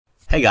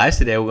Hey guys,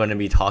 today we're going to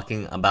be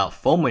talking about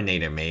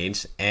Fulminator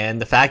Mage and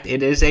the fact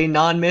it is a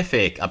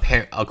non-mythic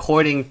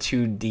according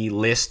to the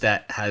list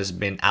that has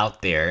been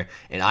out there.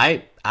 And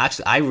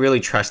I really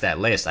trust that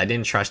list. I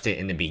didn't trust it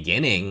in the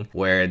beginning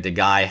where the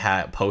guy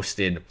had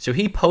posted. So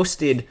he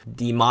posted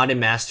the Modern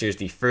Masters,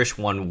 the first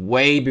one,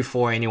 way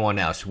before anyone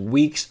else,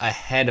 weeks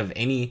ahead of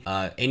any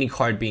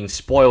card being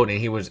spoiled, and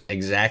he was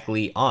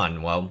exactly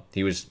on. Well,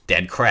 he was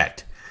dead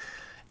correct.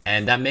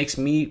 And that makes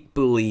me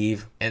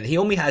believe, and he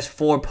only has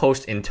 4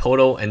 posts in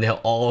total, and they're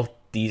all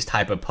these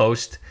type of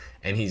posts,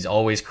 and he's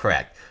always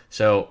correct.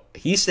 So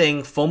he's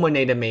saying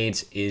Fulminator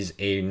Mage is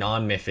a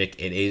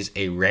non-mythic, it is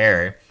a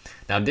rare.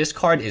 Now this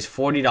card is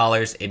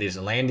 $40, it is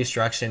land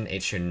destruction,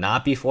 it should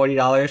not be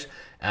 $40.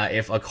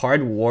 If a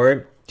card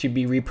were to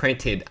be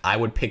reprinted, I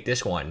would pick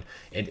this one.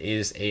 It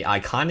is a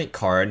iconic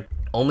card,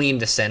 only in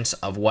the sense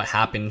of what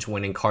happens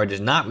when a card is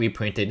not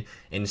reprinted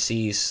and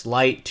sees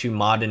slight to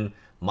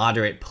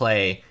moderate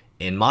play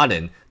in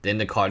Modern. Then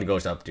the card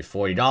goes up to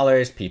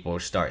 $40, people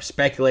start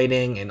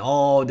speculating, and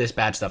all this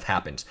bad stuff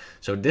happens.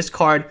 So this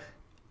card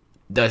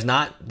does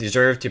not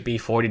deserve to be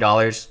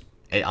 $40.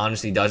 It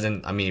honestly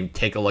doesn't. I mean,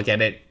 take a look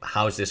at it.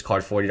 How is this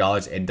card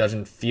 $40? It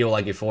doesn't feel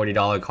like a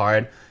 $40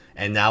 card,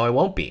 and now it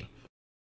won't be.